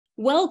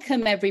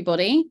Welcome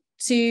everybody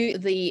to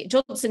the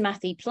Johnson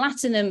Matthey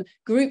Platinum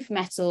Group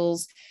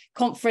Metals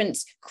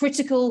Conference,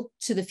 Critical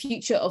to the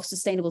Future of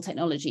Sustainable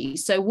Technology.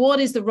 So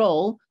what is the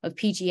role of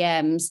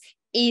PGMs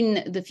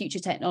in the future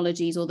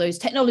technologies, or those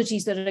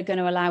technologies that are going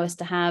to allow us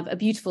to have a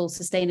beautiful,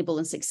 sustainable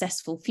and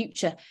successful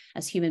future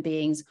as human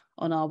beings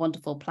on our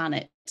wonderful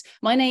planet?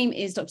 My name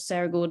is Dr.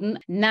 Sarah Gordon.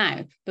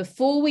 Now,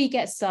 before we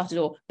get started,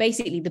 or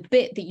basically the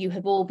bit that you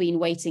have all been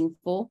waiting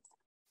for,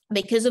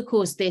 because of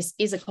course this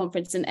is a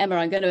conference, and Emma,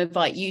 I'm going to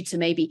invite you to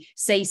maybe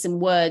say some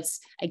words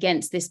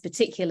against this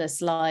particular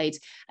slide,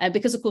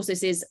 because of course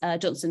this is a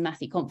Johnson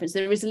Matthey conference.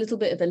 There is a little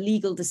bit of a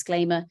legal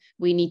disclaimer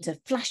we need to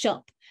flash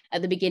up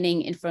at the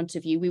beginning in front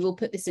of you. We will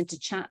put this into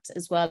chat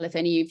as well if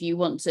any of you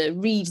want to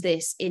read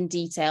this in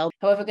detail.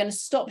 However, I'm going to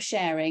stop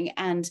sharing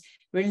and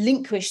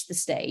relinquish the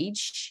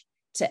stage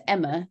to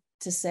Emma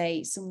to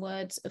say some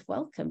words of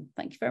welcome.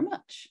 Thank you very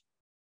much.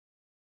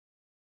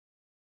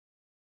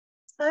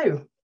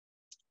 So,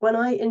 when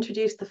I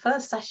introduced the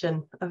first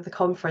session of the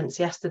conference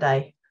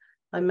yesterday,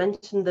 I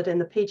mentioned that in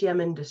the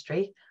PGM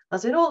industry,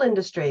 as in all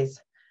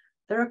industries,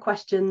 there are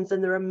questions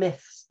and there are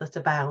myths that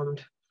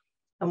abound.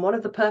 And one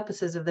of the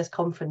purposes of this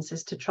conference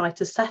is to try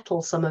to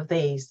settle some of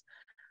these.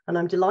 And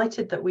I'm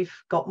delighted that we've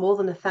got more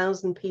than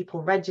 1,000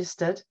 people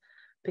registered,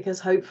 because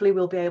hopefully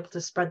we'll be able to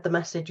spread the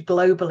message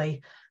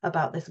globally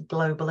about this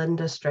global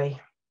industry.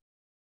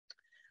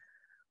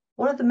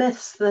 One of the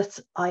myths that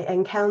I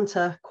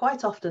encounter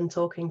quite often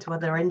talking to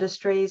other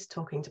industries,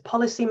 talking to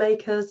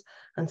policymakers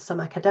and some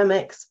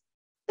academics,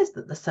 is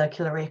that the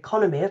circular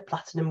economy of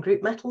platinum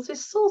group metals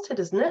is sorted,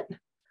 isn't it?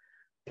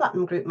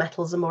 Platinum group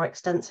metals are more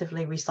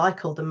extensively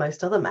recycled than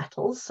most other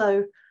metals,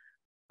 so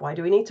why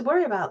do we need to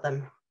worry about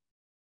them?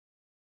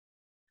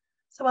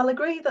 So I'll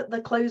agree that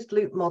the closed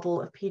loop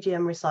model of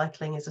PGM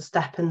recycling is a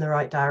step in the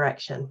right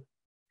direction.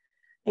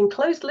 In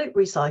closed loop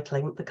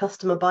recycling, the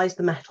customer buys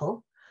the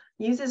metal,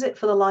 uses it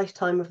for the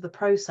lifetime of the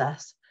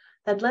process,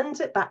 then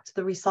lends it back to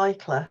the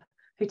recycler,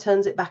 who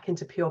turns it back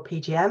into pure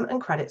PGM and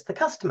credits the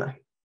customer.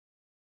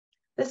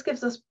 This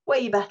gives us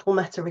way better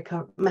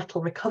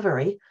metal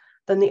recovery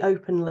than the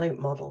open loop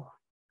model.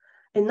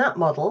 In that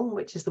model,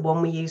 which is the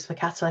one we use for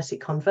catalytic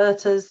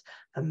converters,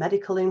 for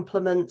medical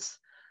implements,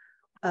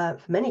 for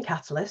many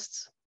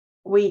catalysts,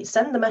 we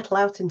send the metal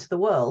out into the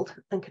world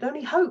and can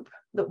only hope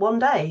that one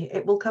day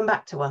it will come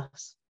back to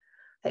us.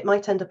 It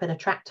might end up in a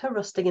tractor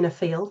rusting in a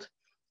field.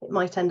 It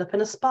might end up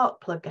in a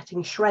spark plug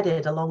getting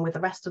shredded along with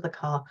the rest of the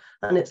car,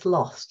 and it's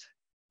lost.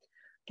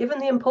 Given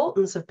the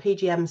importance of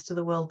PGMs to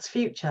the world's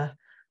future,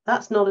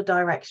 that's not a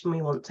direction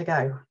we want to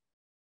go.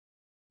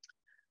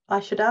 I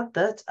should add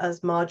that,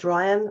 as Marge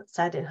Ryan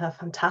said in her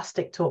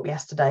fantastic talk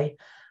yesterday,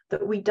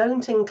 that we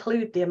don't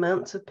include the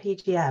amounts of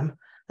PGM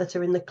that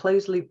are in the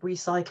closed loop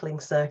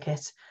recycling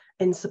circuit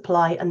in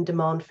supply and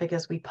demand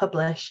figures we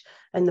publish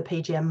in the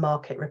PGM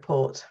market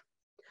report.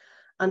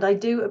 And I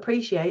do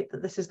appreciate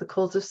that this is the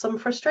cause of some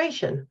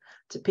frustration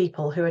to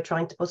people who are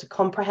trying to put a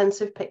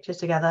comprehensive picture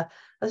together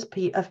of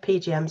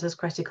PGMs as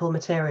critical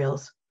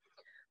materials.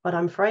 But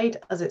I'm afraid,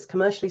 as it's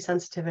commercially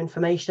sensitive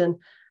information,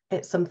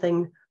 it's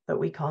something that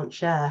we can't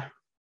share.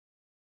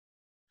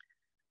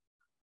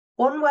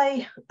 One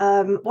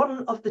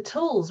of the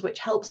tools which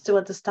helps to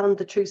understand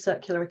the true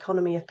circular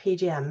economy of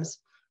PGMs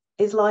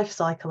is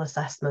Lifecycle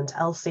assessment,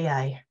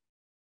 LCA.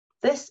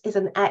 This is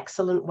an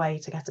excellent way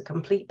to get a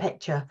complete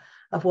picture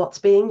of what's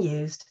being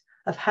used,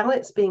 of how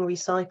it's being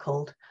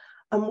recycled,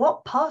 and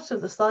what part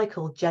of the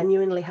cycle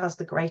genuinely has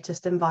the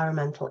greatest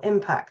environmental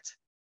impact.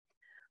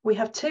 We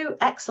have two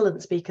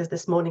excellent speakers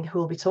this morning who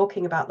will be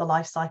talking about the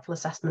life cycle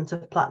assessment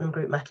of platinum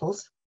group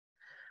metals.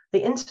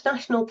 The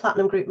International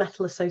Platinum Group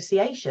Metal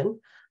Association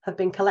have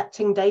been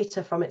collecting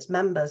data from its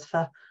members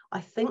for,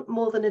 I think,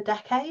 more than a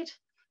decade,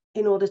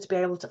 in order to be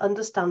able to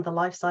understand the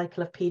life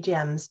cycle of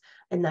PGMs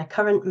in their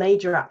current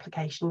major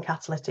application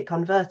catalytic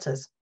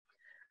converters.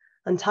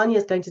 And Tania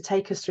is going to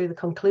take us through the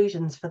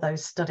conclusions for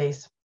those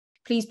studies.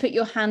 Please put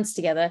your hands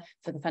together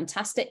for the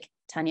fantastic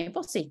Tania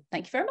Bossi.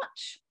 Thank you very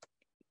much.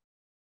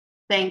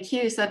 Thank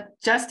you. So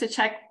just to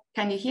check,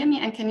 can you hear me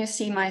and can you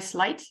see my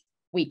slide?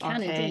 We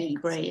can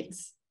indeed. Great.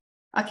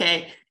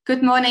 Okay,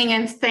 good morning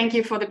and thank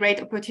you for the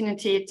great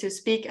opportunity to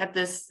speak at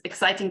this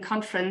exciting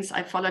conference.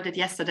 I followed it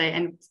yesterday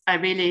and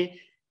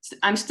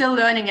I'm still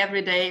learning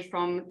every day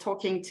from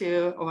talking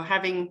to or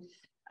having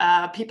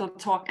people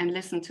talk and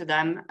listen to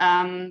them.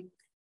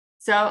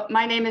 So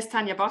my name is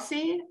Tania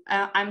Bossi.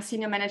 I'm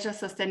Senior Manager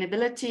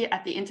Sustainability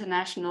at the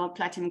International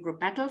Platinum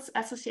Group Metals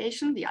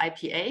Association, the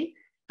IPA.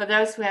 For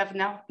those who have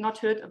not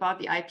heard about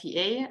the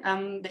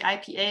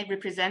IPA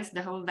represents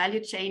the whole value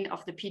chain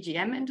of the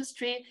PGM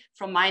industry,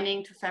 from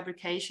mining to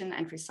fabrication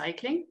and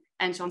recycling,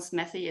 and Johnson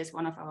Matthey is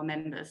one of our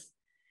members.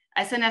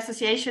 As an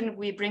association,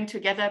 we bring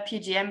together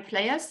PGM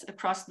players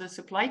across the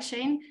supply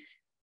chain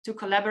to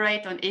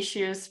collaborate on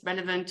issues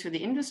relevant to the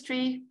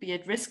industry, be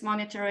it risk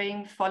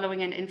monitoring,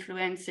 following and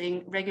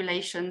influencing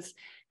regulations,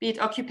 be it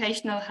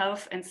occupational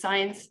health and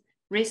science,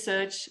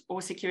 research,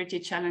 or security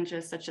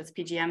challenges such as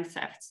PGM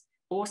thefts,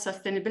 or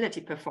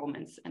sustainability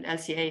performance, and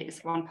LCA is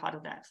one part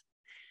of that.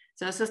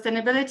 So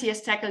sustainability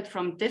is tackled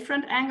from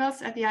different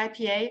angles at the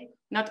IPA,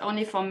 not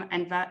only from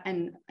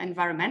an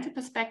environmental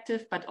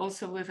perspective, but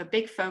also with a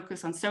big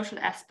focus on social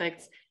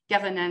aspects,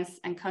 governance,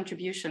 and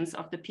contributions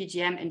of the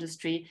PGM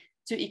industry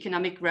to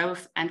economic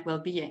growth and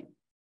well-being.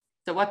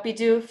 So what we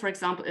do, for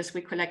example, is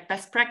we collect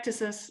best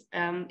practices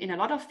in a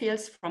lot of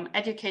fields, from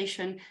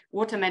education,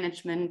 water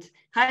management,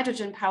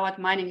 hydrogen-powered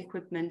mining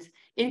equipment,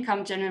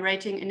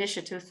 income-generating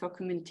initiatives for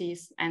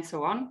communities, and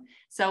so on.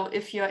 So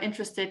if you're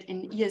interested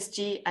in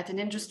ESG at an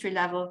industry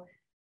level,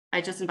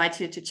 I just invite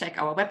you to check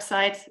our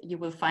website. You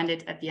will find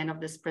it at the end of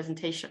this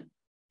presentation.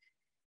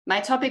 My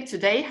topic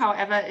today,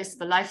 however, is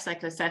the life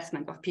cycle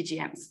assessment of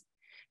PGMs.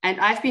 And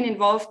I've been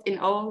involved in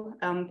all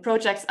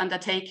projects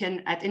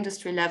undertaken at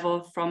industry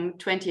level from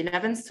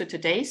 2011 to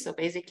today. So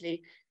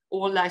basically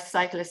all life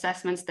cycle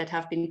assessments that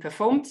have been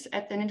performed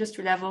at an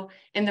industry level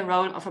in the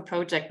role of a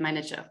project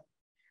manager.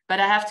 But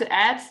I have to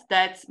add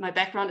that my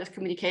background is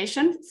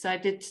communication. So I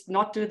did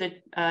not do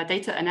the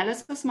data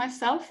analysis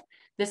myself.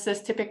 This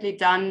is typically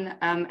done,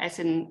 as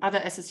in other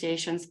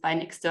associations, by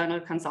an external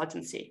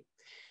consultancy.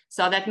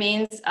 So that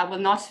means I will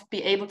not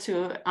be able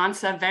to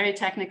answer very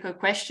technical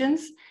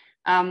questions.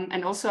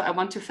 And also I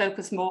want to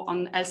focus more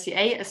on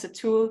LCA as a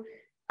tool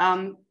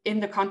in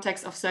the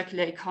context of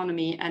circular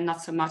economy and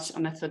not so much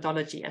on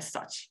methodology as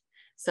such.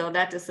 So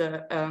that is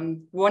a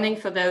warning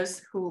for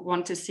those who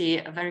want to see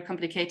a very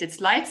complicated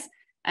slides,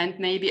 and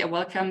maybe a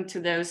welcome to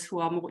those who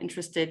are more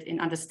interested in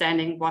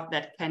understanding what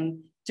that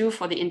can do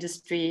for the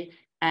industry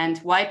and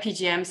why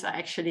PGMs are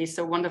actually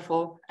so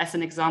wonderful as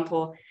an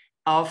example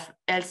of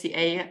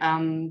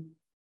LCA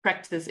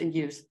practice in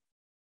use.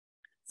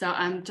 So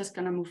I'm just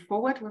going to move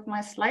forward with my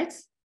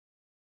slides.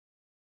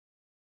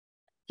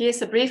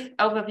 Here's a brief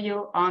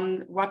overview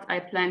on what I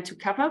plan to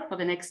cover for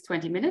the next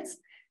 20 minutes.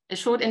 A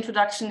short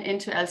introduction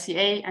into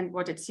LCA and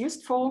what it's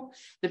used for,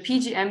 the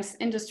PGMs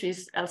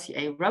industry's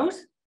LCA road,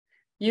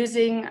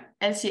 using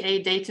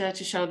LCA data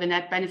to show the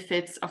net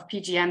benefits of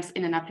PGMs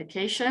in an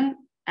application.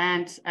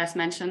 And as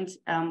mentioned,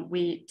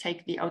 we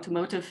take the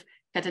automotive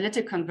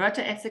catalytic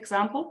converter as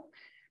example,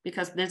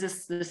 because this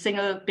is the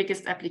single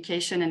biggest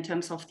application in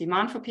terms of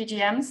demand for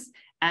PGMs.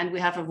 And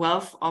we have a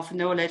wealth of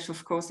knowledge,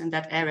 of course, in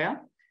that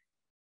area.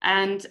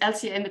 And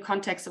LCA in the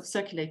context of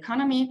circular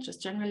economy,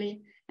 just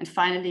generally. And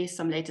finally,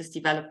 some latest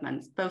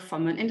developments, both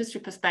from an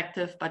industry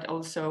perspective, but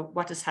also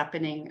what is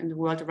happening in the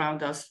world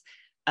around us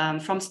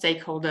from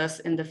stakeholders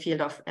in the field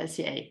of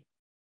LCA.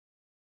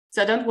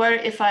 So don't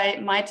worry if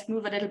I might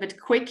move a little bit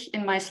quick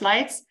in my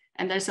slides.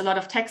 And there's a lot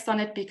of text on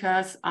it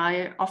because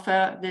I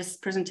offer this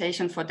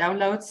presentation for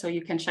download. So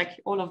you can check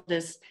all of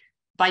this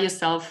by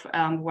yourself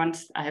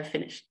once I have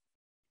finished.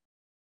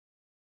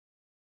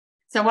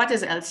 So what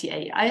is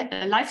LCA?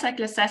 A life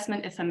cycle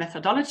assessment is a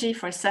methodology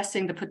for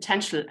assessing the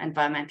potential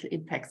environmental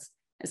impacts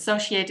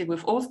associated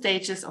with all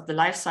stages of the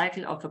life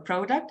cycle of a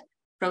product,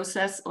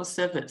 process, or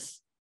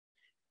service.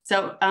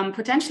 So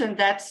potential in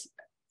that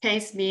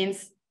case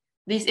means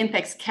these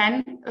impacts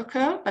can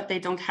occur, but they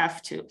don't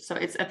have to. So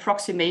it's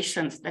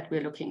approximations that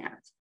we're looking at.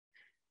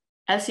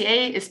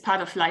 LCA is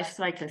part of life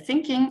cycle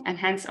thinking and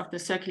hence of the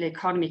circular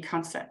economy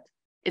concept.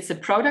 It's a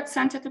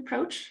product-centered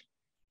approach,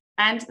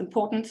 and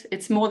important,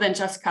 it's more than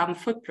just carbon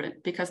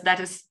footprint, because that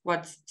is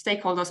what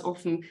stakeholders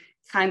often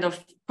kind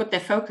of put their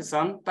focus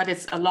on, but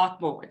it's a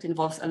lot more. It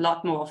involves a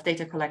lot more of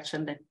data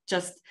collection than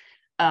just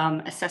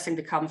assessing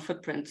the carbon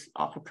footprint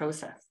of a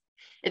process.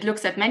 It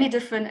looks at many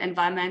different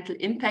environmental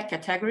impact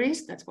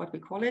categories, that's what we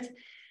call it,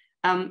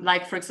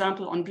 like, for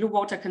example, on blue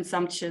water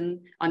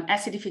consumption, on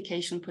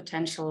acidification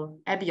potential,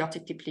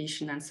 abiotic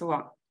depletion, and so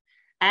on.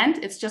 And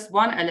it's just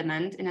one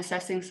element in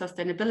assessing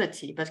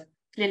sustainability, but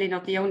clearly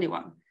not the only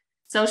one.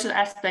 Social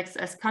aspects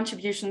as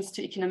contributions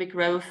to economic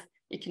growth,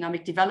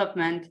 economic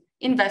development,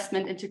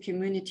 investment into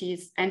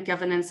communities, and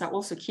governance are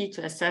also key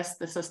to assess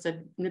the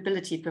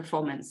sustainability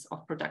performance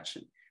of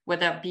production,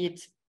 whether be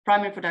it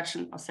primary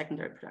production or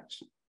secondary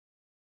production.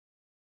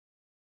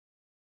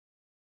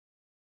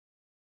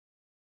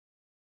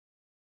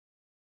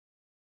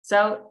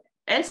 So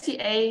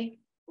LCA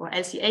or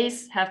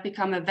LCAs have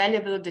become a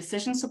valuable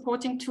decision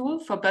supporting tool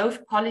for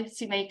both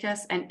policymakers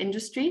and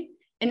industry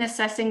in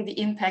assessing the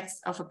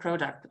impacts of a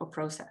product or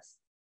process.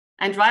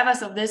 And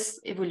drivers of this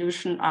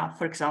evolution are,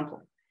 for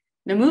example,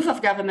 the move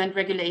of government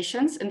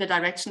regulations in the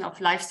direction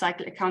of life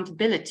cycle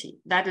accountability.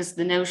 That is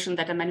the notion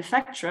that a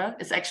manufacturer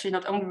is actually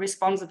not only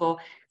responsible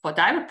for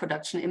direct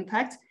production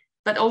impact,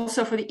 but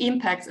also for the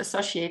impacts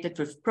associated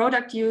with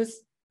product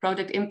use,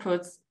 product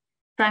inputs,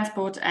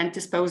 transport, and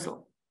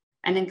disposal.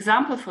 An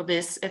example for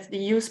this is the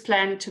EU's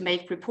plan to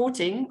make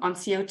reporting on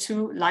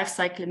CO2 life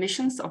cycle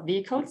emissions of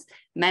vehicles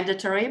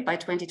mandatory by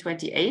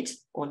 2028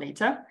 or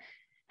later,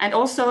 and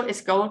also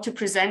its goal to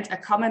present a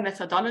common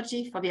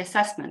methodology for the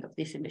assessment of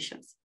these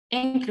emissions,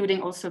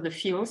 including also the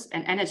fuels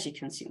and energy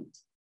consumed.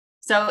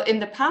 So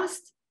in the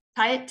past,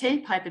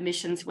 tailpipe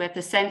emissions were at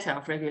the center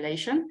of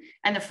regulation,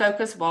 and the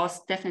focus was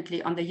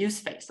definitely on the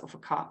use phase of a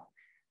car.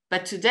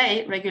 But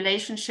today,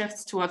 regulation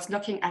shifts towards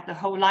looking at the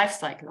whole life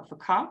cycle of a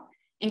car,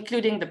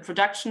 including the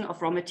production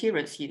of raw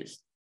materials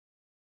used.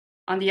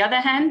 On the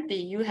other hand, the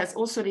EU has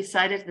also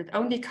decided that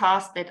only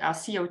cars that are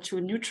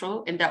CO2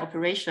 neutral in their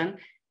operation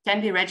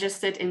can be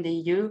registered in the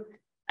EU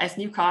as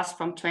new cars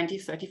from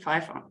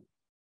 2035 on.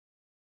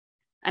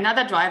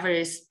 Another driver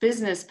is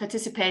business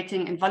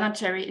participating in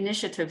voluntary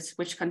initiatives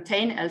which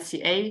contain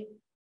LCA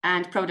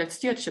and product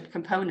stewardship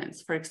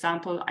components, for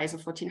example,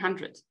 ISO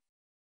 1400.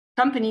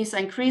 Companies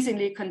are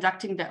increasingly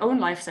conducting their own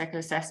life cycle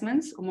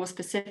assessments, or more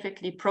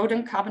specifically,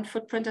 product carbon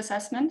footprint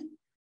assessment,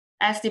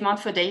 as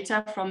demand for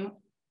data from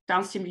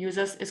downstream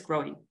users is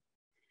growing.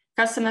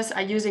 Customers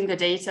are using the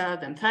data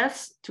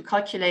themselves to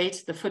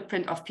calculate the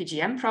footprint of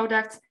PGM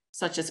products,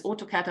 such as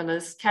auto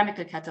catalysts,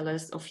 chemical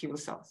catalysts, or fuel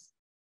cells.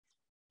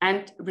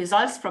 And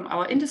results from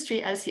our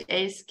industry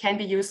LCAs can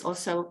be used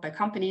also by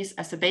companies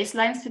as a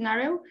baseline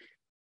scenario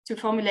to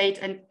formulate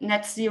a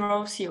net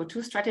zero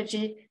CO2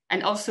 strategy,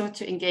 and also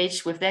to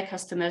engage with their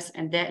customers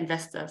and their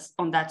investors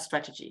on that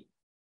strategy.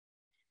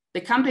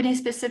 The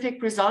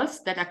company-specific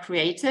results that are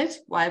created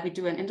while we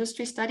do an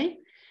industry study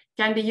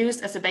can be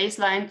used as a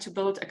baseline to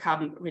build a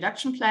carbon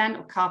reduction plan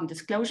or carbon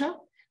disclosure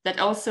that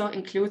also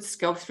includes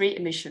scope 3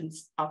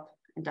 emissions up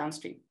and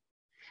downstream.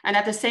 And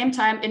at the same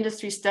time,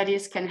 industry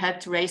studies can help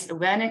to raise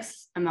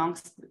awareness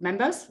amongst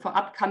members for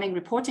upcoming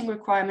reporting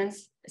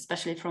requirements,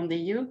 especially from the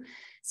EU,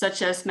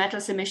 such as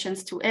metals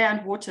emissions to air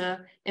and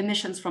water,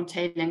 emissions from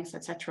tailings,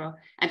 etc.,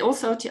 and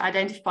also to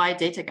identify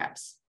data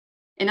gaps.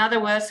 In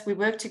other words, we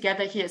work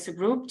together here as a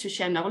group to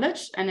share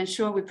knowledge and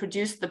ensure we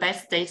produce the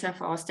best data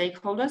for our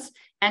stakeholders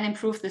and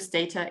improve this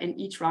data in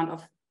each round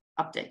of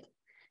update.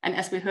 And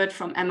as we heard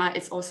from Emma,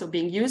 it's also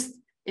being used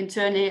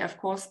internally, of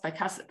course,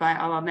 by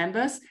our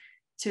members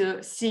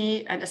to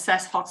see and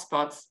assess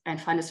hotspots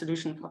and find a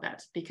solution for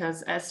that.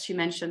 Because as she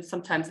mentioned,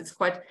 sometimes it's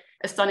quite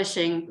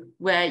astonishing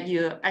where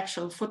your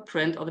actual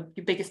footprint or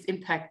your biggest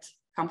impact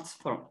comes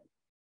from.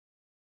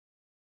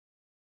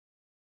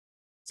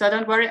 So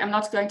don't worry, I'm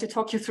not going to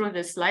talk you through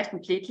this slide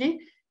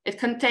completely. It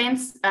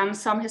contains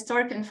some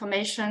historical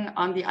information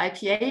on the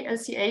IPA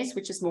LCAs,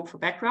 which is more for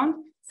background.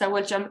 So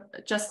we'll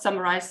just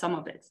summarize some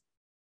of it.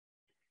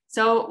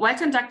 So while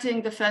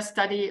conducting the first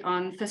study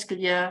on fiscal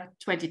year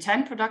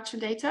 2010 production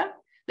data,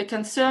 the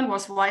concern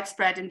was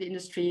widespread in the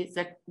industry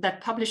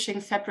that publishing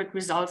separate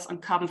results on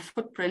carbon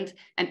footprint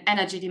and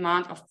energy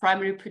demand of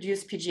primary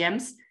produced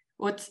PGMs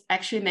would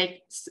actually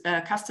make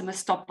customers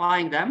stop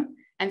buying them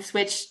and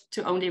switch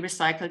to only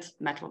recycled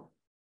metal.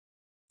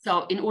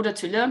 So in order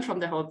to learn from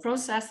the whole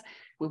process,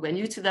 we were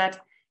new to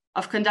that,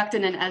 of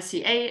conducting an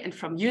LCA and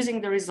from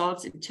using the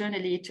results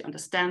internally to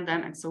understand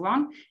them and so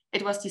on,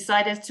 it was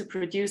decided to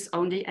produce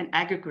only an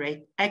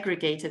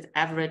aggregated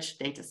average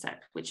data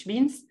set, which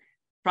means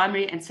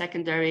primary and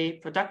secondary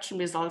production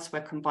results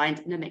were combined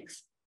in a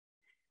mix.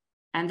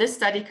 And this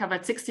study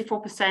covered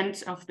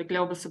 64% of the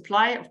global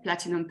supply of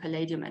platinum,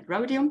 palladium, and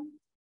rhodium.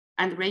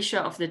 And the ratio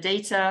of the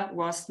data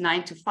was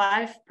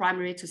 9:5,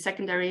 primary to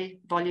secondary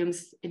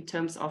volumes in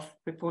terms of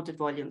reported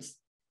volumes.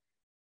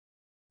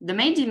 The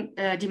main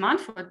demand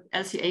for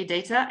LCA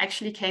data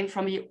actually came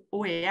from the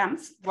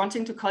OEMs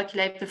wanting to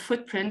calculate the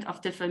footprint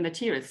of different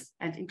materials,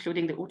 and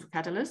including the auto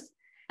catalyst,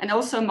 and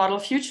also model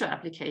future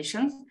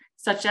applications,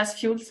 such as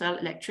fuel cell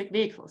electric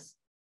vehicles.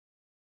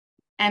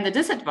 And the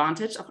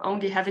disadvantage of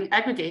only having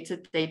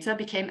aggregated data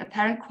became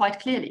apparent quite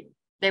clearly.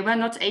 They were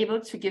not able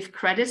to give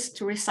credits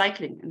to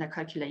recycling in their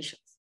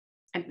calculations.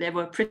 And they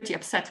were pretty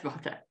upset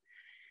about that.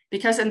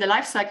 Because in the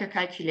life cycle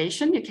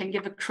calculation, you can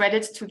give a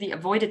credit to the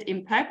avoided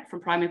impact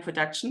from primary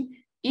production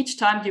each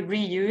time you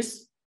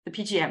reuse the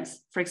PGMs.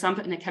 For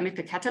example, in a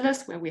chemical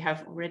catalyst, where we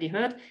have already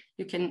heard,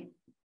 you can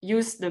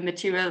use the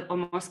material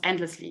almost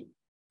endlessly.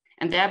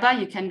 And thereby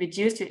you can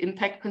reduce your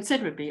impact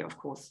considerably, of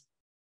course.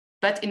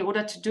 But in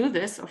order to do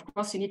this, of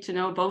course, you need to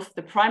know both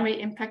the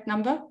primary impact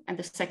number and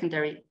the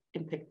secondary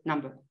impact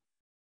number.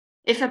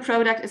 If a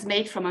product is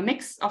made from a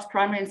mix of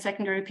primary and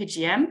secondary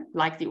PGM,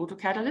 like the auto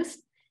catalyst,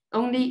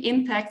 only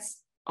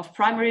impacts of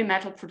primary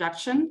metal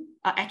production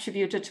are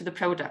attributed to the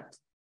product.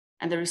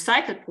 And the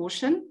recycled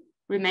portion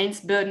remains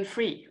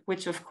burden-free,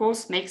 which of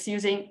course makes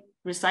using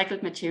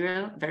recycled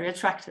material very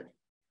attractive.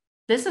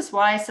 This is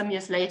why some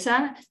years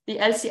later, the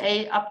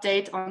LCA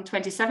update on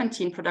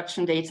 2017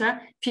 production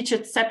data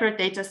featured separate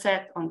data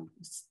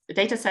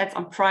sets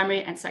on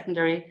primary and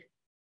secondary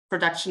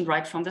production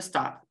right from the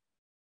start.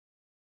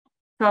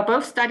 For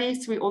both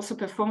studies, we also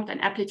performed an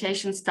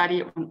application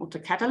study on auto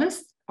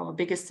catalyst, our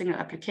biggest single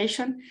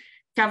application,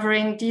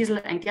 covering diesel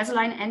and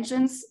gasoline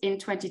engines. In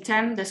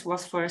 2010, this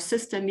was for a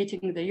system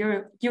meeting the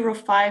Euro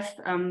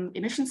 5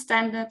 emission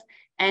standard,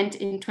 and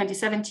in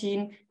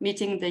 2017,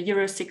 meeting the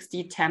Euro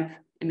 6D temp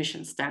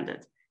emission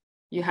standard.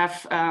 You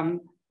have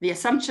the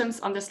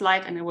assumptions on the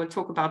slide, and I will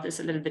talk about this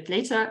a little bit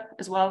later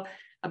as well,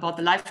 about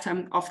the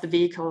lifetime of the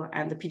vehicle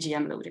and the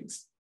PGM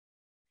loadings.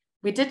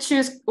 We did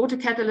choose auto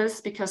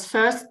catalysts because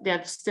first,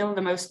 they're still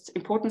the most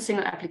important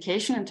single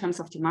application in terms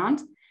of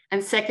demand.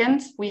 And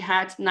second, we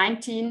had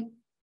 90%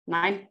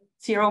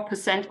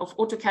 of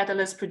auto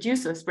catalyst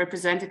producers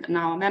represented in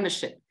our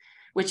membership,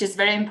 which is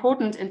very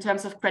important in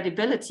terms of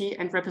credibility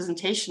and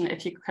representation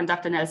if you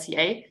conduct an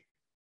LCA,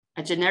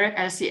 a generic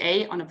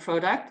LCA on a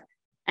product,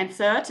 And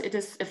third, it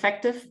is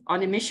effective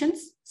on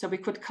emissions. So we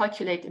could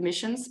calculate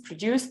emissions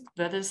produced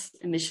versus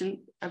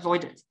emission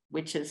avoided,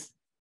 which is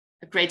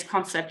a great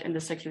concept in the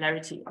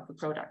circularity of a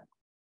product.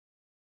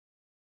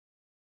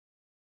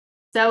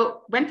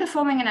 So when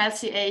performing an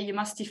LCA, you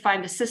must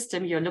define the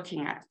system you're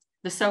looking at,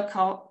 the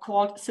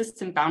so-called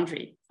system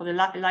boundary. For the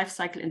life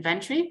cycle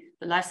inventory,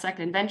 the life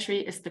cycle inventory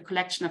is the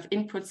collection of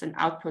inputs and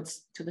outputs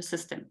to the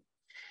system.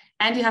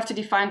 And you have to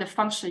define the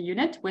functional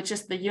unit, which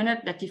is the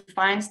unit that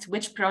defines to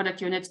which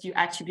product unit you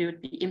attribute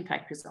the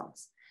impact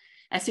results.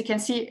 As you can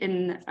see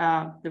in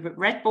the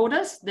red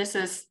borders, this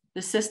is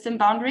the system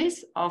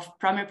boundaries of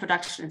primary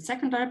production and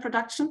secondary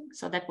production.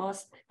 So that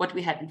was what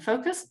we had in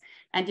focus.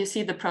 And you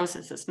see the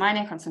processes,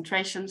 mining,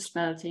 concentration,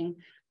 smelting,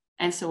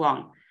 and so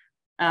on.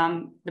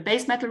 The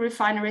base metal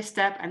refinery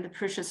step and the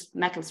precious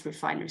metals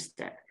refinery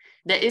step.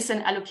 There is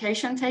an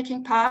allocation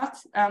taking part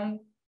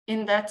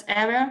in that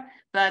area,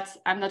 but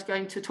I'm not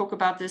going to talk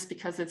about this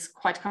because it's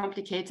quite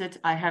complicated.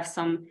 I have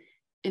some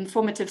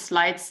informative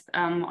slides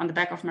on the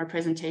back of my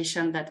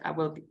presentation that I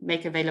will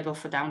make available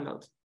for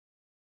download.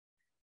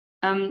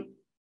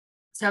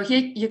 So here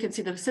you can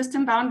see the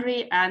system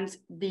boundary, and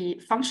the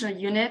functional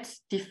unit,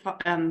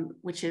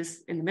 which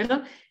is in the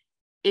middle,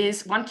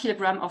 is 1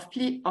 kilogram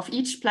of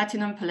each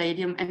platinum,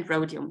 palladium, and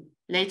rhodium.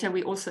 Later,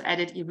 we also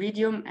added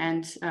iridium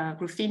and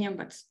ruthenium,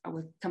 but I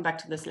will come back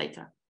to this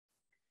later.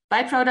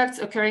 Byproducts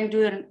occurring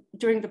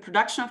during the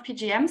production of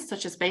PGMs,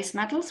 such as base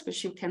metals,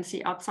 which you can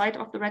see outside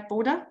of the red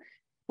border,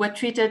 were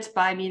treated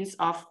by means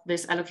of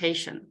this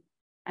allocation,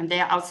 and they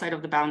are outside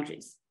of the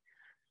boundaries.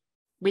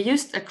 We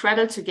used a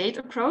cradle-to-gate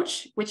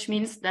approach, which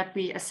means that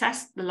we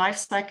assessed the life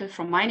cycle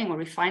from mining or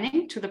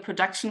refining to the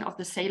production of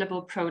the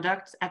saleable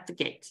product at the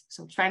gate.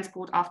 So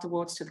transport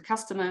afterwards to the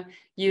customer,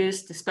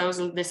 use,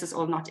 disposal, this is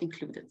all not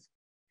included.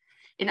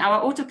 In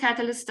our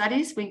autocatalyst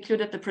studies, we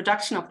included the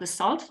production of the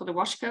salt for the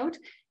wash code,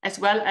 as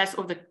well as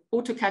of the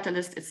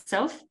autocatalyst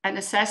itself, and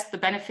assessed the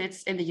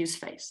benefits in the use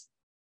phase.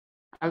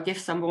 I'll give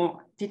some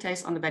more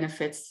details on the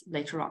benefits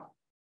later on.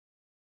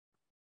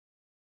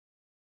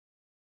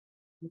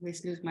 I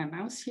always lose my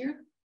mouse here.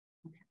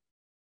 Okay.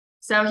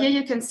 So here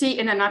you can see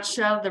in a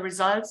nutshell the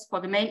results for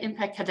the main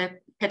impact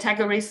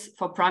categories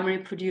for primary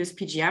produced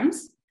PGMs.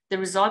 The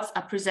results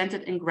are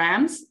presented in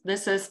grams.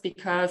 This is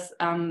because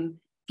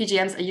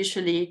PGMs are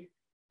usually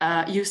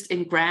used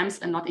in grams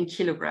and not in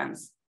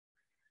kilograms.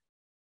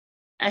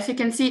 As you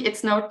can see,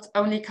 it's not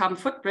only carbon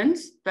footprint,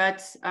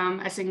 but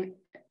as in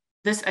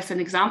this as an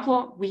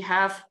example, we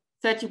have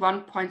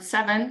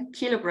 31.7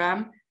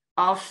 kilogram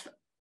of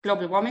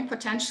global warming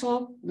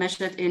potential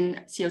measured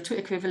in CO2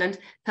 equivalent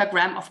per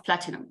gram of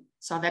platinum.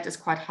 So that is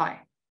quite high.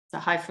 It's a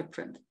high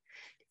footprint.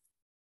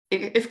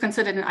 If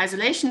considered in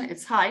isolation,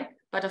 it's high,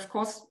 but of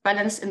course,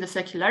 balanced in the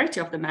circularity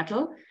of the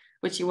metal,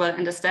 which you will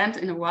understand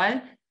in a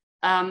while,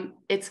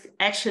 it's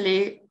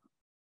actually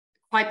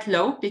quite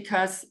low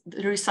because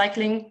the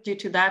recycling due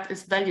to that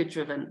is value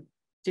driven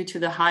due to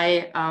the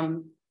high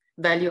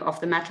value of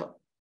the metal.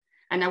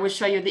 And I will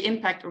show you the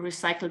impact of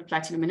recycled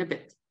platinum in a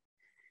bit.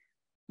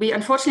 We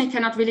unfortunately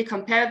cannot really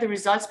compare the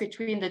results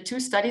between the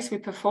two studies we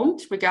performed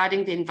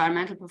regarding the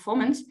environmental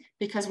performance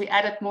because we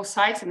added more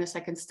sites in the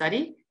second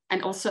study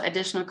and also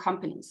additional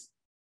companies.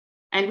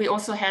 And we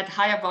also had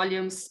higher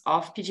volumes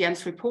of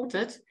PGMs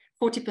reported,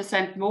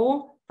 40%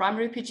 more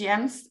primary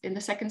PGMs in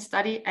the second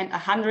study and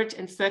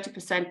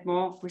 130%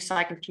 more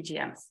recycled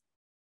PGMs.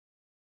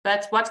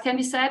 But what can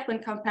be said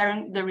when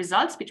comparing the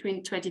results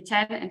between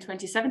 2010 and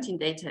 2017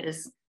 data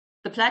is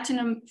the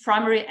platinum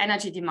primary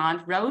energy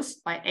demand rose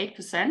by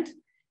 8%,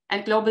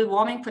 and global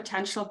warming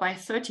potential by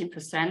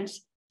 13%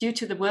 due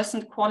to the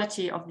worsened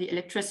quality of the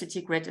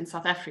electricity grid in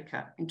South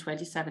Africa in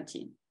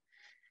 2017.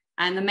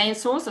 And the main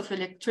source of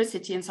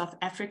electricity in South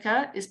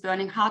Africa is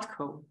burning hard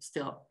coal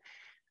still,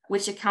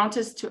 which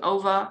accounted to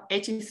over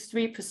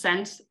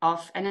 83%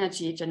 of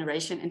energy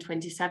generation in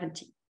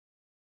 2017.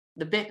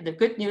 The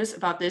good news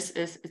about this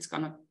is it's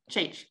gonna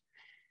change.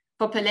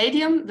 For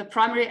palladium, the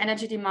primary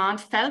energy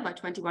demand fell by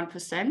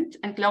 21%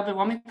 and global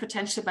warming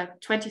potential by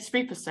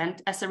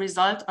 23% as a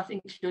result of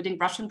including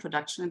Russian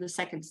production in the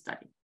second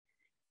study.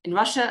 In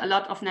Russia, a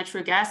lot of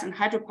natural gas and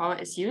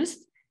hydropower is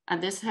used, and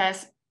this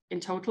has in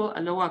total a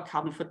lower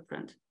carbon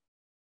footprint.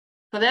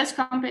 For those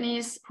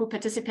companies who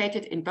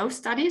participated in both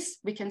studies,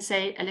 we can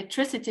say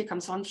electricity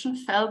consumption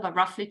fell by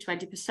roughly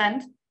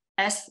 20%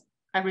 as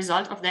a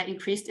result of their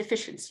increased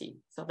efficiency.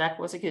 So that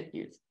was a good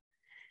news.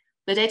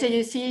 The data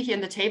you see here in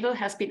the table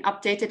has been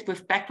updated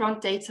with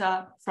background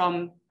data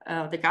from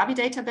the Gabi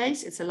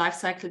database. It's a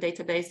lifecycle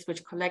database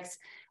which collects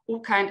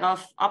all kinds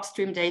of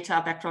upstream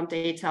data, background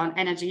data on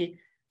energy,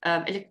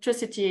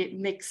 electricity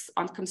mix,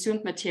 on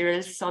consumed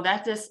materials. So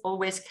that is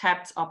always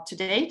kept up to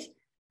date.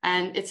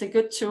 And it's a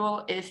good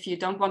tool if you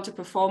don't want to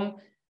perform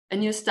a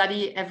new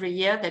study every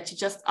year, that you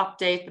just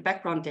update the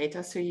background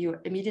data so you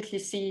immediately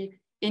see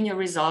in your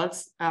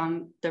results,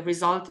 the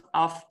result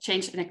of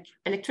changed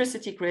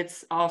electricity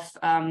grids, of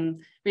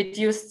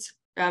reduced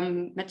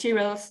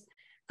materials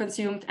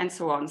consumed, and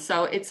so on.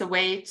 So it's a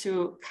way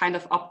to kind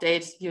of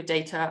update your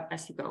data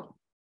as you go.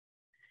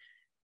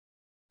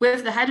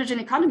 With the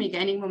hydrogen economy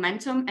gaining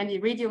momentum and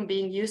iridium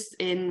being used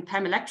in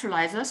PEM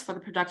electrolyzers for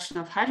the production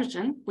of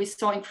hydrogen, we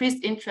saw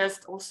increased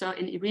interest also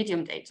in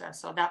iridium data.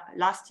 So that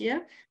last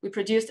year, we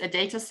produced a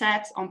data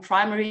set on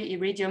primary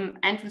iridium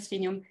and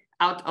ruthenium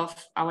out of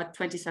our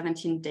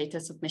 2017 data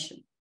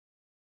submission.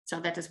 So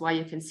that is why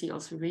you can see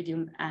also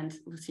iridium and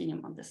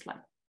ruthenium on this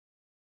slide.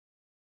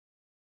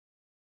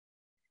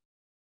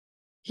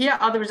 Here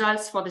are the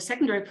results for the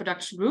secondary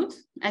production route.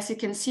 As you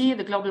can see,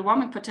 the global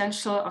warming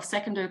potential of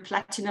secondary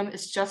platinum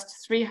is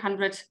just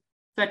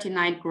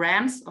 339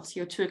 grams of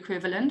CO2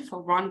 equivalent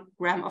for 1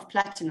 gram of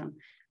platinum,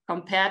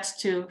 compared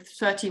to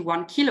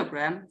 31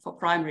 kilogram for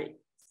primary.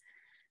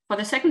 For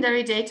the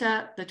secondary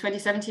data, the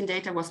 2017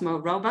 data was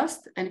more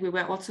robust, and we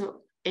were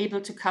also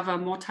able to cover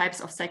more types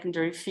of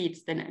secondary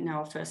feeds than in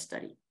our first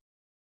study.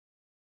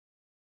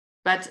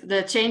 But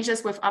the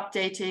changes with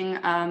updating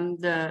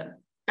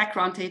the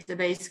background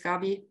database,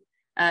 Gabi,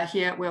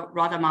 here were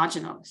rather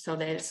marginal. So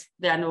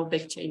there are no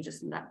big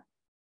changes in that.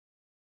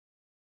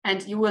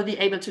 And you will be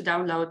able to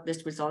download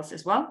these results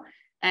as well.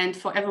 And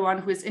for everyone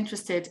who is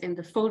interested in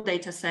the full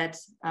data set,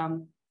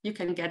 you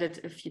can get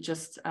it if you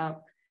just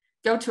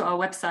go to our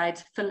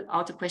website, fill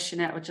out a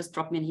questionnaire, or just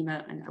drop me an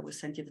email and I will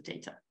send you the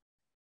data.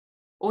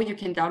 Or you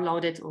can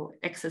download it or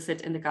access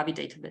it in the Gabi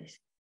database.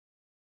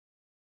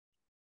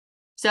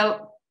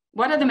 So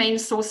what are the main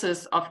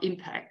sources of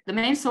impact? The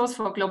main source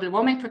for global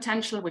warming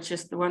potential, which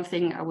is the one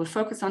thing I will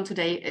focus on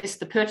today, is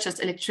the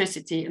purchased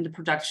electricity in the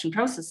production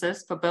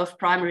processes for both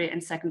primary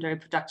and secondary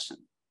production.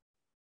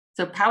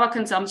 So power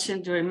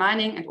consumption during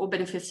mining and ore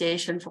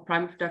beneficiation for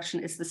primary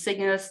production is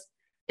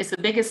the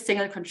biggest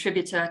single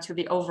contributor to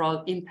the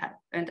overall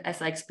impact. And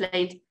as I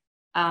explained,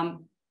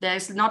 there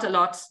is not a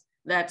lot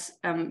that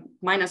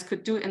miners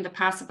could do in the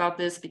past about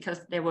this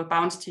because they were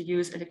bound to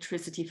use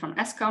electricity from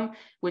Eskom,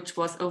 which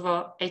was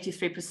over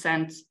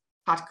 83%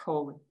 hard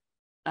coal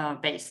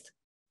based.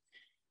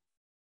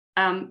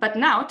 But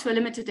now, to a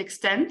limited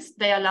extent,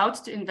 they are allowed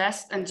to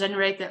invest and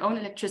generate their own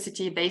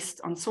electricity based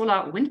on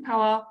solar or wind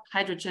power,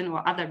 hydrogen,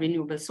 or other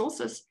renewable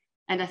sources.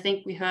 And I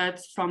think we heard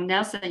from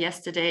Nelson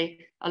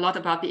yesterday a lot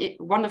about the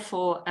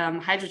wonderful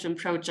hydrogen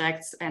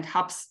projects and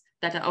hubs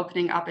that are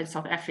opening up in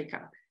South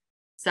Africa.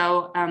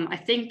 So I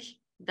think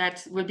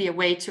that will be a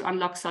way to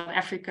unlock South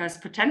Africa's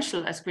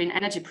potential as green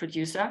energy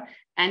producer.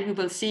 And we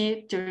will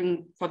see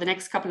for the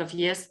next couple of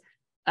years,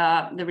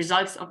 the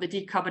results of the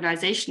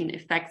decarbonization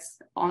effects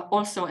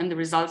also in the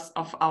results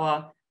of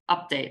our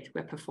update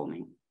we're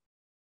performing,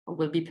 or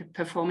will be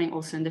performing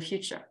also in the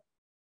future.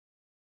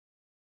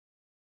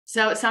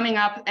 So summing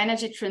up,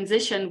 energy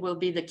transition will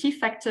be the key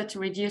factor to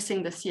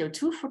reducing the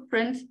CO2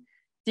 footprint.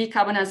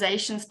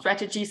 Decarbonization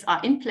strategies are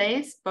in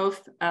place,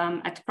 both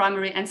at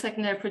primary and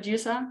secondary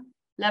producer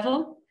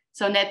level.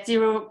 So net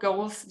zero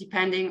goals,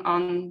 depending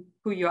on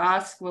who you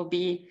ask, will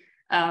be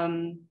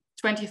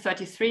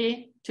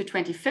 2033 to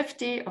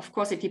 2050. Of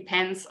course, it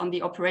depends on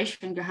the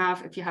operation you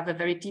have. If you have a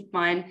very deep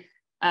mine,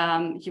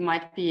 you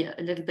might be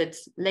a little bit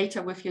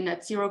later with your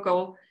net zero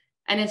goal.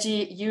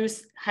 Energy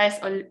use has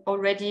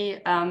already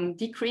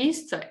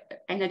decreased. So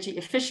energy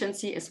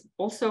efficiency is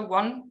also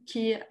one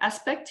key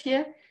aspect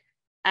here.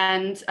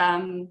 And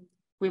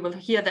we will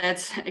hear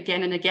that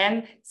again and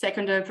again.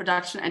 Secondary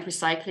production and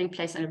recycling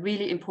plays a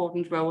really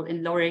important role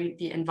in lowering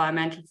the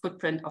environmental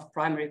footprint of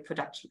primary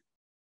production.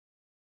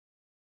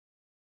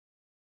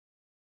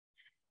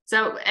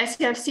 So as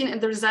you have seen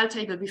in the result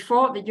table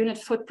before, the unit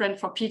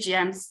footprint for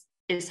PGMs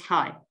is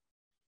high,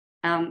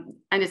 and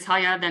it's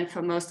higher than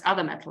for most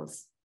other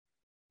metals.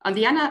 On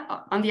the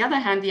other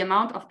hand, the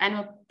amount of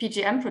annual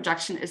PGM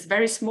production is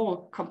very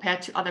small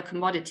compared to other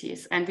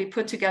commodities. And we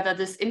put together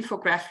this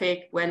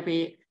infographic when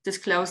we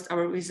disclosed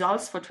our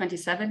results for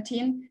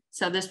 2017.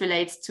 So this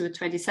relates to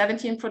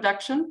 2017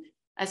 production.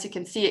 As you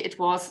can see, it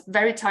was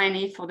very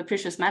tiny for the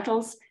precious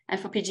metals, and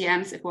for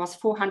PGMs, it was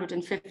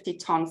 450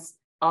 tons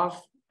of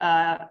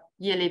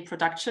yearly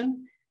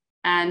production.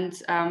 And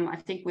I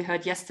think we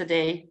heard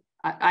yesterday,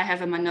 I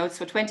have in my notes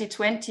for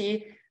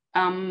 2020,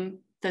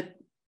 the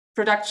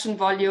production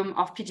volume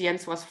of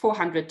PGMs was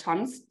 400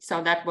 tons.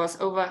 So that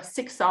was over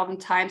 6,000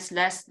 times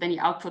less than the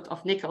output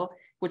of nickel,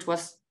 which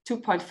was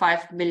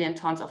 2.5 million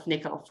tons of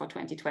nickel for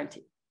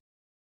 2020.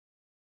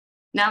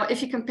 Now,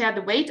 if you compare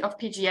the weight of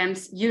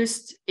PGMs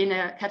used in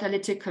a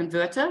catalytic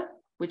converter,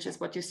 which is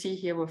what you see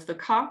here with the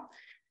car,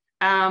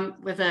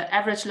 with an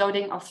average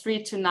loading of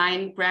 3 to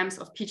 9 grams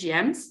of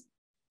PGMs,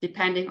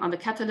 depending on the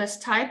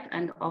catalyst type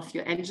and of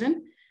your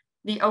engine,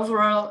 the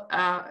overall,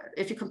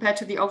 if you compare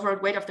to the overall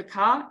weight of the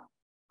car,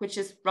 which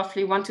is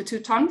roughly 1 to 2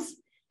 tons,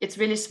 it's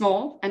really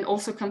small, and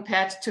also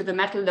compared to the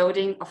metal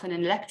loading of an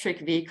electric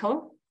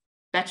vehicle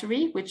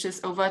battery, which is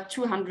over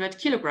 200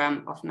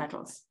 kilograms of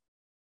metals.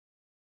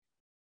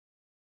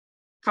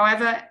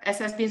 However, as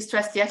has been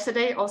stressed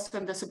yesterday, also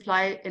in the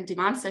supply and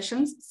demand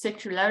sessions,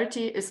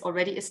 circularity is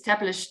already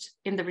established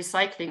in the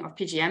recycling of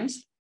PGMs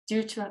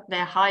due to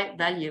their high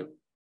value.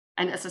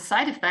 And as a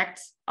side effect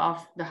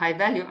of the high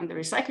value and the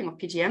recycling of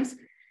PGMs,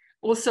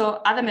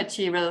 also other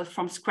material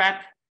from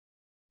scrap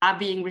are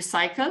being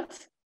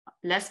recycled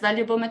less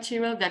valuable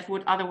material that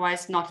would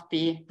otherwise not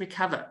be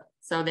recovered.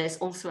 So there's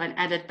also an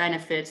added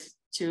benefit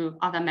to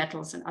other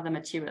metals and other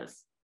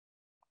materials.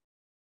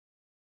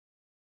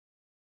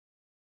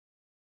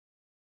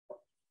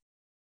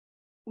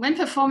 When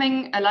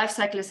performing a life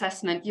cycle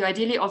assessment, you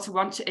ideally also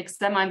want to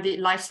examine the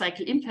life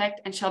cycle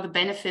impact and show the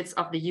benefits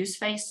of the use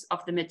phase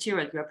of the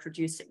material you are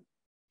producing.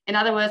 In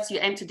other words, you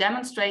aim to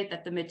demonstrate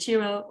that the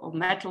material or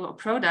metal or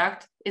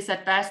product is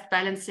at best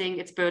balancing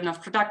its burden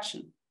of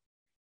production.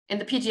 In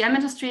the PGM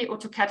industry,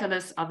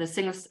 autocatalysts are the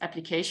single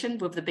application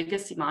with the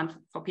biggest demand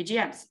for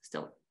PGMs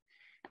still.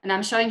 And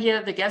I'm showing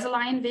here the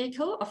gasoline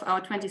vehicle of our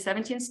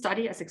 2017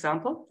 study as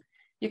example.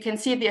 You can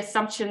see the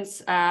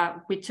assumptions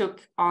we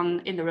took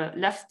on in the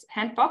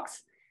left-hand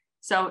box.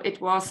 So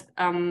it was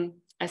a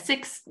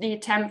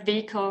 6D temp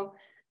vehicle,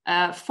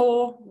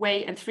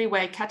 4-way and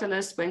 3-way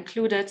catalysts were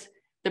included.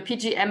 The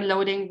PGM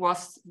loading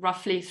was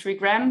roughly 3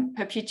 grams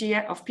per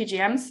of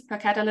PGMs per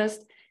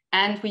catalyst.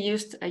 And we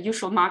used a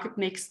usual market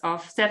mix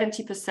of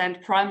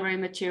 70% primary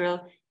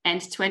material and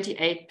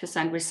 28%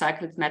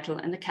 recycled metal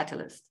in the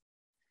catalyst.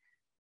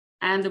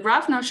 And the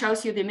graph now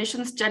shows you the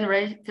emissions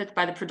generated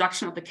by the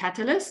production of the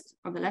catalyst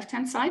on the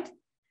left-hand side,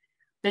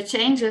 the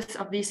changes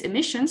of these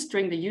emissions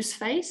during the use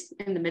phase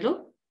in the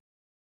middle,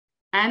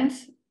 and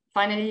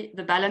finally,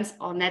 the balance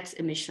or net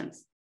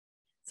emissions.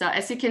 So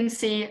as you can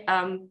see,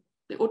 the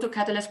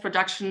autocatalyst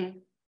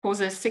production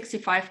causes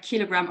 65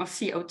 kilograms of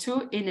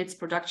CO2 in its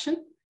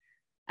production.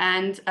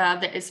 And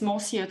there is more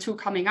CO2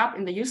 coming up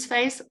in the use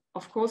phase,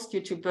 of course,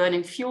 due to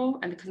burning fuel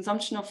and the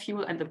consumption of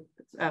fuel and the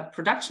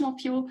production of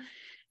fuel.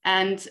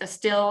 And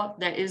still,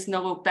 there is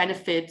no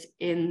benefit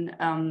in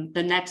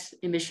the net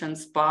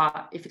emissions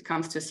bar if it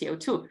comes to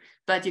CO2.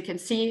 But you can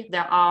see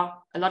there are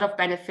a lot of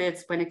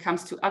benefits when it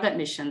comes to other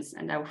emissions.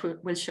 And I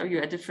will show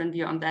you a different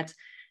view on that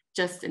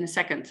just in a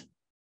second.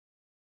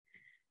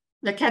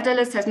 The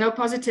catalyst has no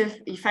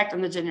positive effect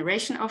on the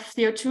generation of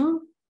CO2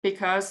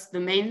 because the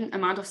main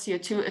amount of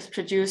CO2 is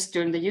produced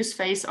during the use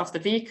phase of the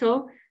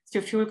vehicle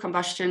through fuel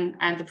combustion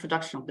and the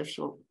production of the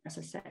fuel, as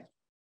I said.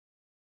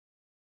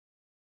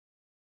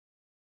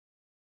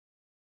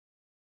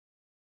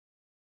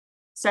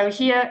 So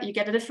here you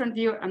get a different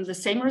view on the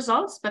same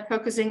results, but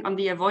focusing on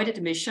the avoided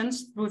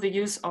emissions through the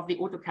use of the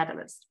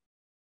autocatalyst.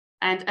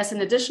 And as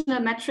an additional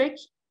metric,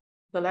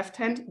 the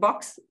left-hand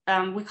box,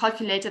 we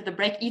calculated the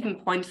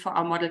break-even point for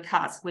our model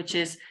cars, which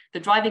is the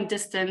driving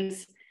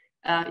distance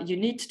you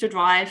need to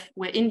drive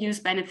where in-use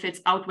benefits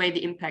outweigh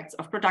the impacts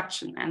of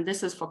production. And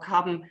this is for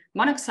carbon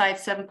monoxide,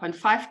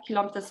 7.5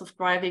 kilometers of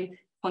driving,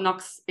 for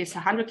NOx is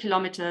 100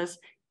 kilometers,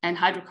 and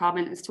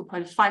hydrocarbon is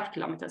 2.5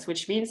 kilometers,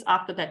 which means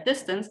after that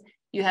distance,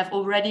 you have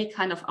already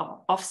kind of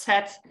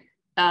offset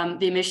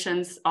the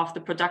emissions of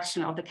the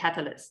production of the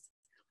catalyst.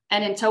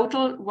 And in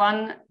total,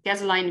 one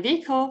gasoline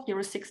vehicle,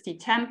 Euro 60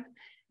 temp,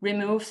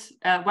 removes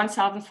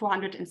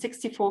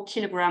 1,464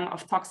 kilograms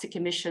of toxic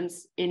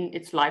emissions in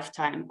its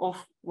lifetime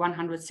of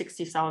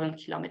 160,000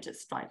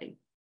 kilometers driving.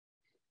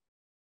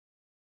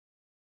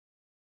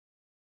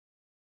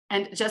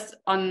 And just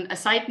on a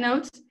side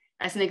note,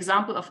 as an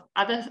example of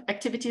other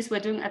activities we're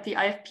doing at the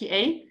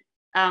IFPA,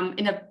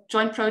 in a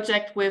joint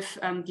project with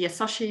the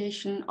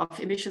Association of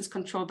Emissions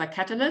Control by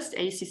Catalyst,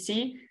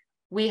 AECC,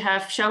 we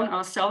have shown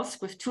ourselves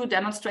with 2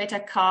 demonstrator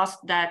cars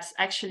that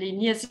actually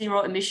near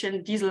zero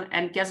emission diesel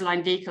and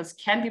gasoline vehicles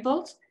can be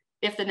built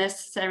if the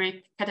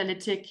necessary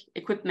catalytic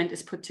equipment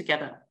is put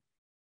together.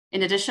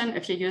 In addition,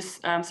 if you use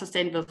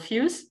sustainable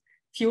fuels,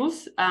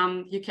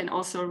 you can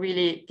also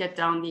really get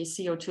down the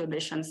CO2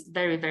 emissions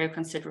very, very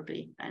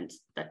considerably, and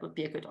that would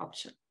be a good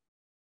option.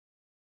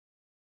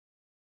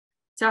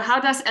 So how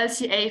does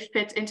LCA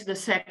fit into the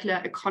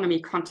circular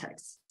economy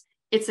context?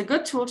 It's a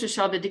good tool to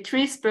show the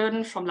decreased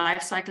burden from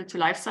life cycle to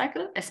life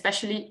cycle,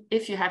 especially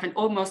if you have an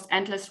almost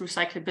endless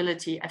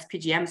recyclability as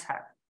PGMs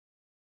have.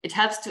 It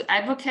helps to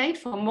advocate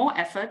for more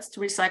efforts to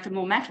recycle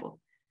more metal.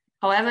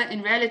 However,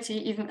 in reality,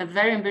 even a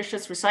very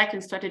ambitious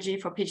recycling strategy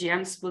for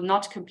PGMs will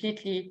not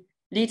completely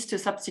lead to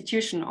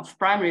substitution of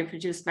primary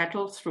produced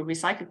metal through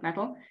recycled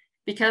metal,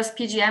 because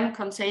PGM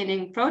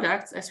containing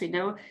products, as we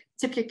know,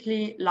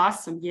 typically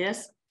last some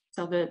years.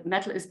 So the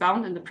metal is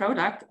bound in the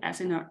product, as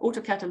in an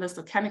autocatalyst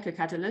or chemical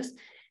catalyst,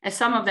 and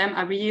some of them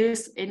are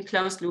reused in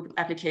closed loop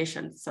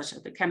applications, such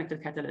as the chemical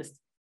catalyst,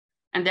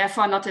 and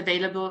therefore not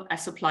available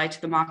as supply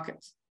to the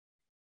market.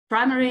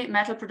 Primary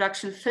metal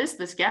production fills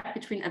this gap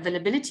between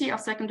availability of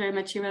secondary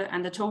material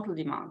and the total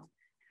demand.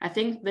 I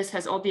think this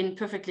has all been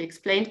perfectly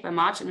explained by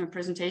Marge in her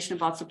presentation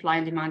about supply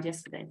and demand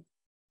yesterday.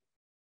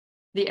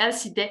 The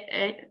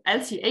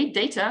LCA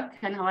data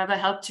can, however,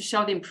 help to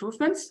show the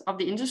improvements of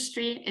the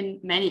industry in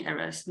many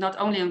areas, not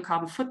only on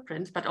carbon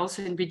footprint, but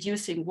also in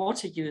reducing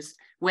water use,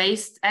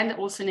 waste, and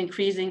also in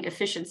increasing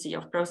efficiency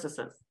of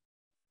processes.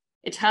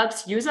 It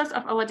helps users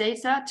of our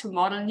data to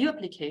model new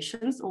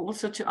applications or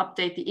also to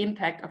update the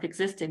impact of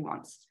existing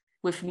ones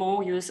with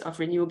more use of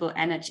renewable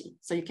energy.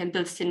 So you can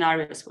build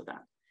scenarios with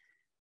that.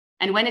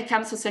 And when it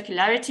comes to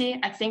circularity,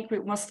 I think we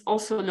must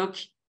also look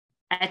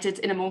at it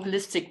in a more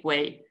holistic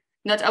way.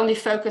 not only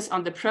focus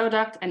on the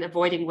product and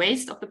avoiding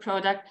waste of the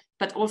product,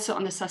 but also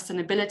on the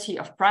sustainability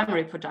of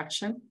primary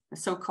production, the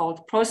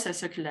so-called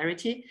process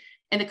circularity,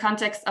 in the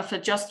context of a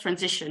just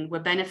transition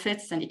where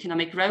benefits and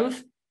economic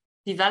growth,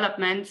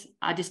 development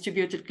are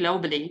distributed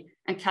globally,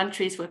 and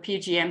countries where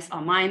PGMs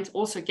are mined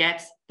also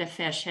get their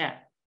fair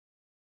share.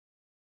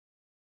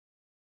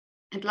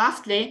 And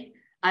lastly,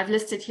 I've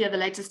listed here the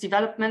latest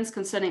developments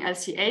concerning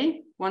LCA,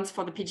 once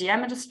for the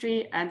PGM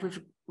industry and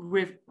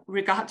with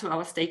regard to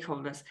our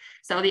stakeholders.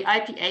 So the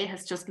IPA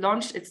has just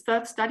launched its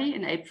third study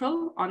in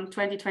April on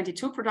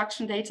 2022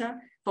 production data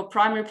for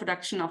primary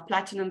production of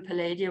platinum,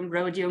 palladium,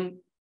 rhodium,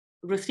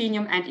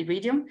 ruthenium, and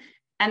iridium,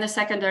 and the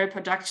secondary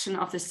production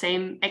of the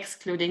same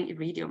excluding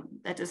iridium.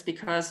 That is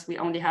because we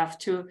only have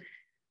 2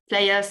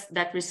 players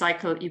that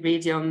recycle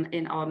iridium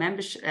in our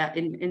membership,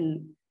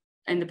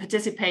 in the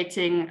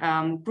participating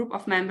group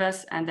of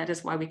members, and that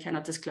is why we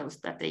cannot disclose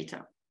that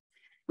data.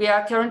 We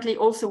are currently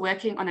also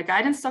working on a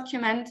guidance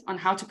document on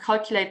how to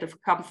calculate the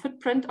carbon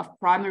footprint of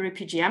primary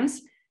PGMs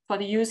for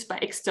the use by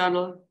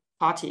external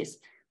parties.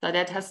 So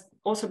that has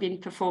also been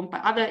performed by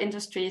other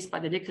industries, by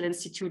the Nickel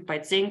Institute,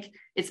 by Zinc.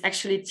 It's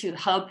actually to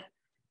help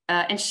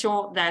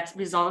ensure that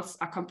results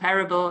are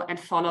comparable and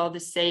follow the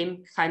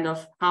same kind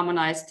of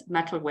harmonized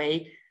metal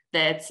way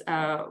that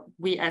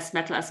we as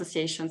metal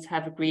associations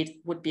have agreed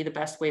would be the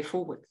best way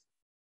forward.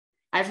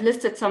 I've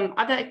listed some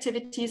other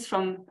activities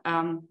from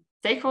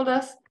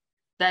stakeholders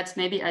that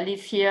maybe I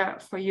leave here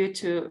for you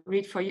to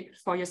read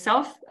for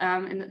yourself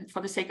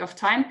for the sake of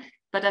time.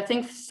 But I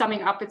think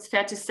summing up, it's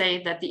fair to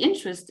say that the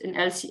interest in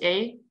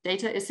LCA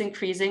data is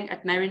increasing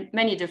at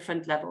many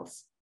different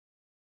levels.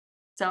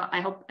 So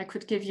I hope I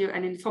could give you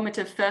an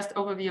informative first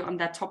overview on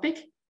that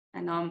topic,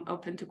 and I'm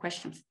open to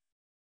questions.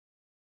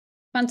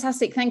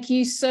 Fantastic. Thank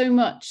you so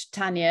much,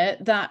 Tania.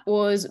 That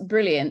was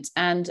brilliant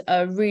and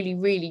a really,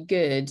 really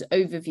good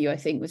overview, I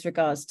think, with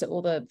regards to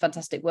all the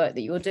fantastic work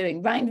that you're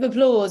doing. Round of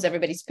applause,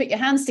 everybody. So put your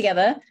hands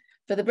together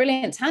for the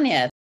brilliant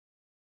Tania.